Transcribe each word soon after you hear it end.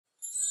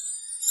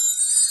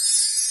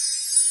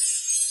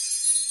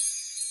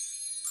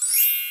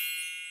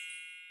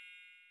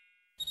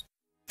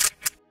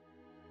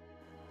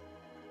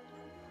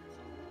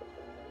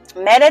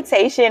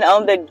Meditation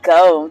on the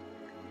go.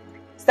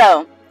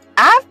 So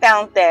I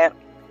found that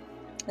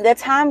the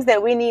times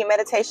that we need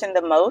meditation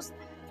the most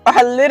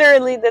are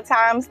literally the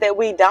times that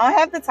we don't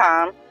have the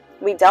time,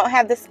 we don't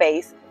have the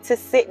space to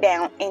sit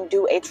down and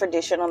do a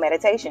traditional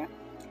meditation.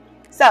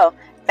 So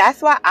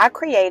that's why I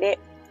created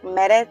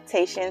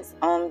meditations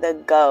on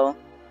the go.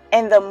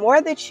 And the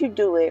more that you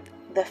do it,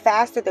 the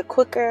faster, the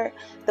quicker,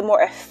 the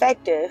more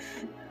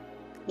effective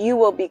you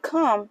will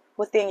become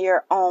within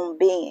your own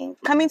being.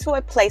 Coming to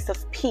a place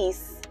of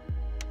peace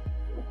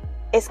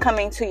is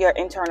coming to your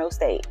internal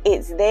state.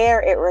 It's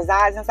there. It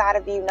resides inside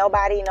of you.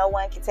 Nobody, no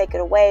one can take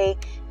it away.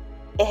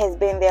 It has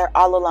been there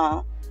all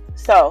along.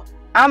 So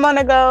I'm on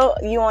the go.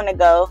 You on the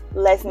go.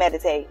 Let's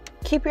meditate.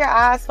 Keep your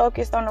eyes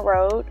focused on the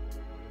road.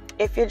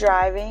 If you're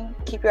driving,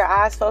 keep your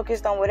eyes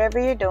focused on whatever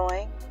you're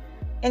doing.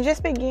 And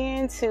just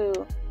begin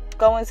to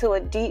go into a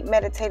deep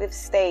meditative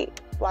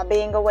state while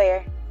being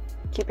aware.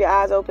 Keep your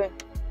eyes open.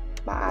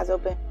 My eyes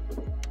open.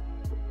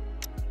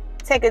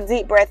 Take a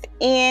deep breath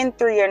in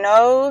through your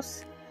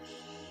nose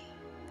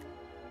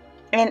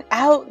and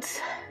out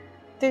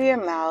through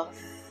your mouth.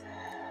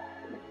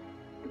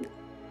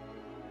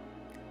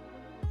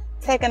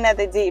 Take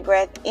another deep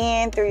breath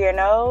in through your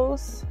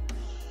nose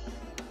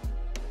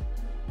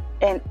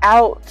and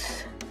out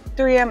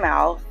through your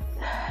mouth.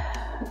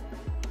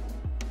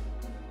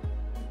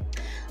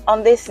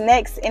 On this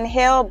next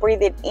inhale,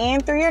 breathe it in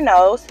through your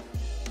nose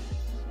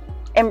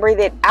and breathe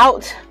it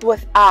out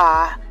with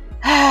ah.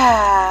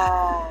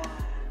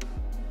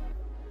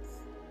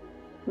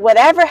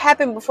 Whatever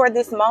happened before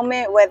this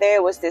moment, whether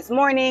it was this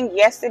morning,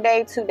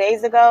 yesterday, 2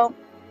 days ago,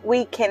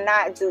 we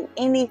cannot do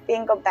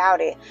anything about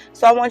it.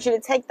 So I want you to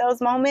take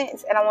those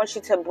moments and I want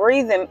you to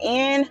breathe them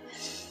in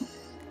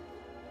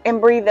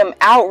and breathe them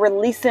out,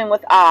 releasing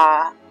with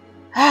ah.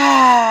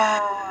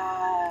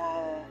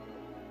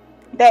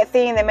 That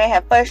thing that may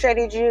have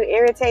frustrated you,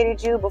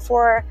 irritated you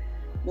before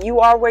you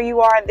are where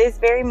you are in this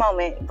very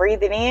moment.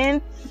 Breathe it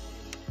in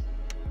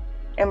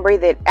and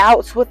breathe it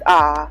out with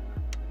ah.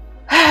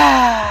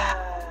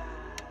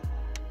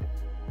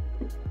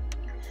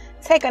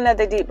 Take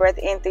another deep breath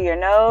in through your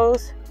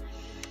nose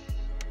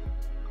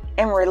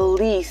and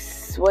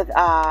release with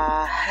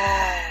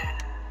ah.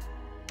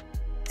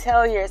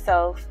 Tell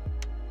yourself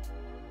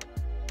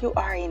you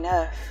are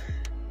enough.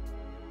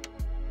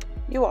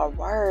 You are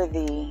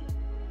worthy.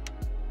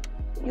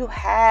 You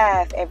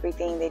have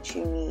everything that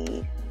you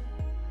need.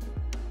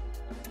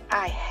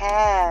 I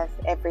have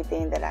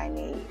everything that I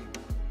need.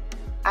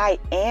 I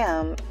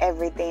am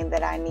everything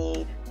that I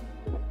need.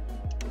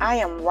 I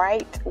am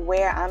right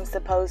where I'm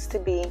supposed to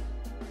be.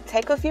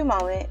 Take a few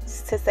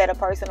moments to set a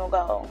personal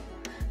goal.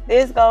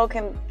 This goal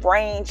can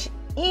range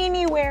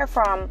anywhere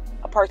from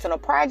a personal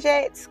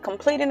project,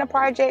 completing a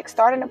project,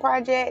 starting a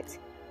project,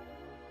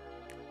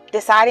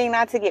 deciding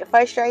not to get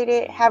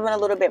frustrated, having a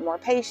little bit more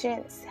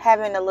patience,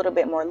 having a little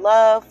bit more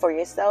love for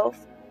yourself,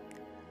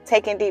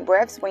 taking deep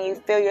breaths when you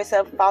feel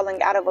yourself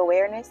falling out of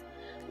awareness.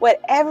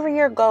 Whatever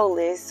your goal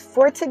is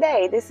for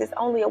today, this is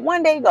only a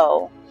one-day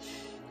goal.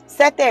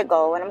 Set that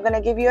goal, and I'm going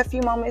to give you a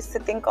few moments to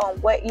think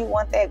on what you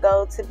want that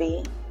goal to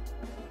be.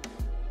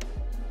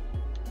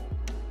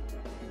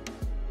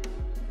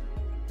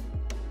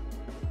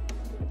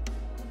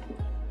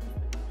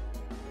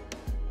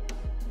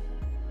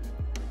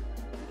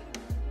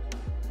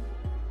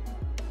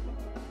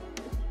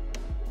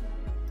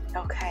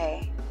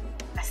 Okay,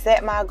 I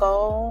set my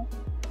goal,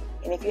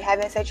 and if you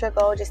haven't set your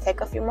goal, just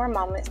take a few more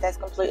moments. That's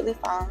completely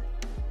fine.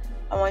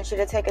 I want you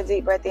to take a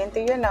deep breath in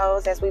through your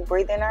nose as we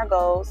breathe in our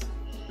goals.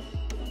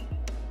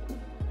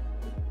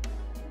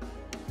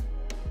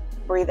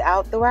 Breathe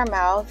out through our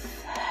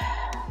mouth,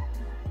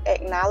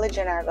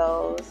 acknowledging our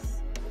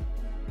goals,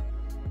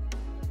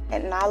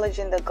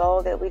 acknowledging the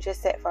goal that we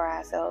just set for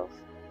ourselves.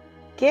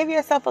 Give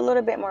yourself a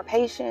little bit more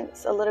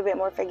patience, a little bit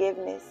more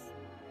forgiveness.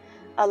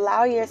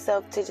 Allow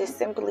yourself to just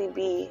simply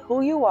be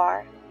who you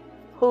are,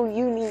 who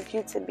you need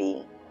you to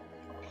be.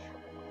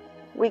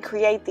 We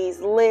create these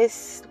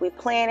lists, we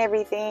plan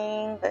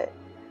everything, but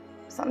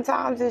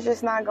sometimes it's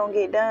just not going to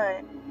get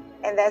done,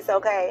 and that's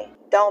okay.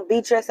 Don't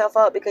beat yourself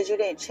up because you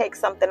didn't check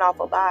something off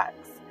a box.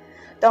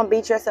 Don't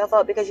beat yourself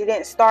up because you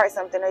didn't start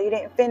something or you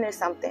didn't finish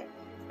something.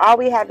 All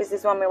we have is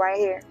this moment right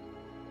here.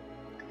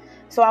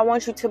 So I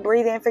want you to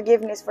breathe in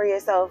forgiveness for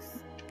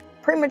yourself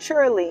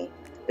prematurely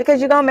because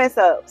you're going to mess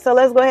up. So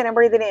let's go ahead and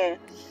breathe it in.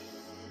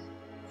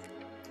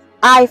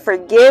 I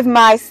forgive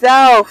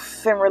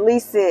myself and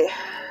release it.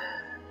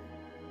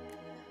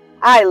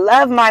 I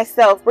love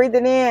myself. Breathe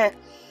it in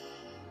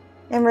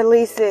and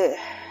release it.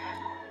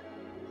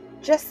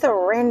 Just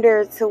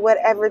surrender to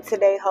whatever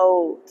today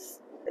holds.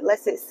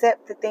 Let's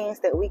accept the things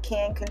that we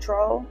can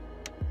control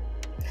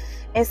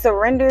and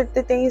surrender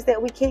the things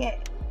that we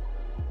can't,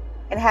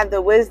 and have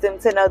the wisdom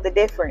to know the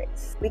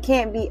difference. We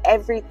can't be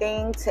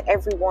everything to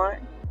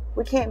everyone.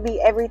 We can't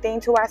be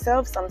everything to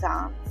ourselves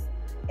sometimes,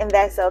 and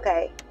that's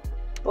okay.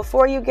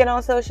 Before you get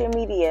on social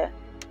media,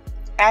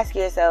 ask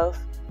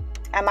yourself,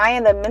 am I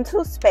in the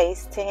mental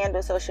space to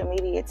handle social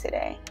media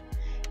today?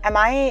 Am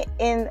I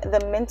in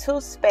the mental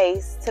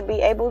space to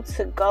be able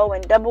to go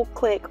and double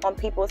click on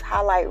people's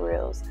highlight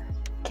reels?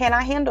 Can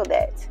I handle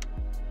that?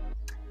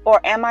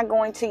 Or am I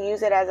going to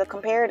use it as a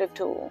comparative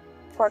tool,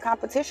 for a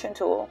competition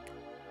tool?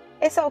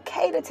 It's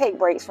okay to take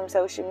breaks from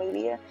social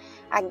media.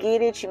 I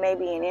get it. You may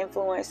be an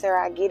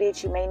influencer. I get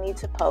it. You may need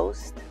to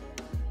post.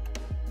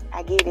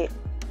 I get it.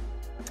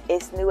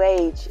 It's new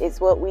age.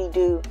 It's what we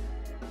do.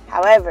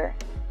 However,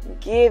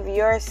 give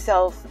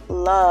yourself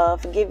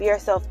love. Give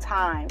yourself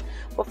time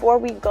before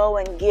we go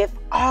and give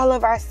all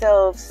of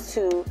ourselves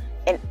to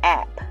an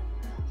app.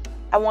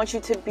 I want you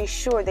to be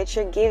sure that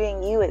you're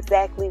giving you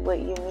exactly what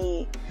you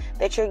need,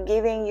 that you're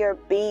giving your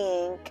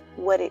being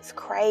what it's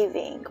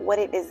craving, what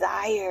it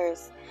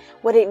desires,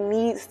 what it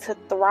needs to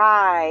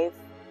thrive.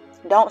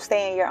 Don't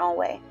stay in your own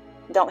way.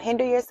 Don't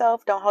hinder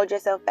yourself. Don't hold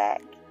yourself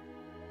back.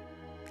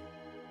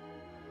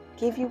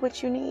 Give you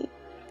what you need.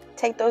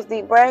 Take those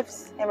deep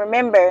breaths, and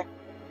remember,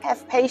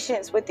 have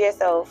patience with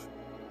yourself.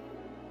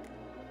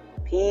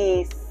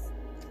 Peace.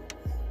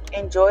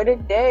 Enjoy the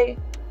day.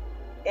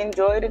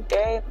 Enjoy the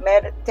day.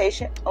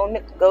 Meditation on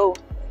the go.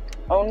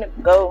 On the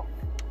go.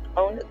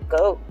 On the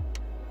go.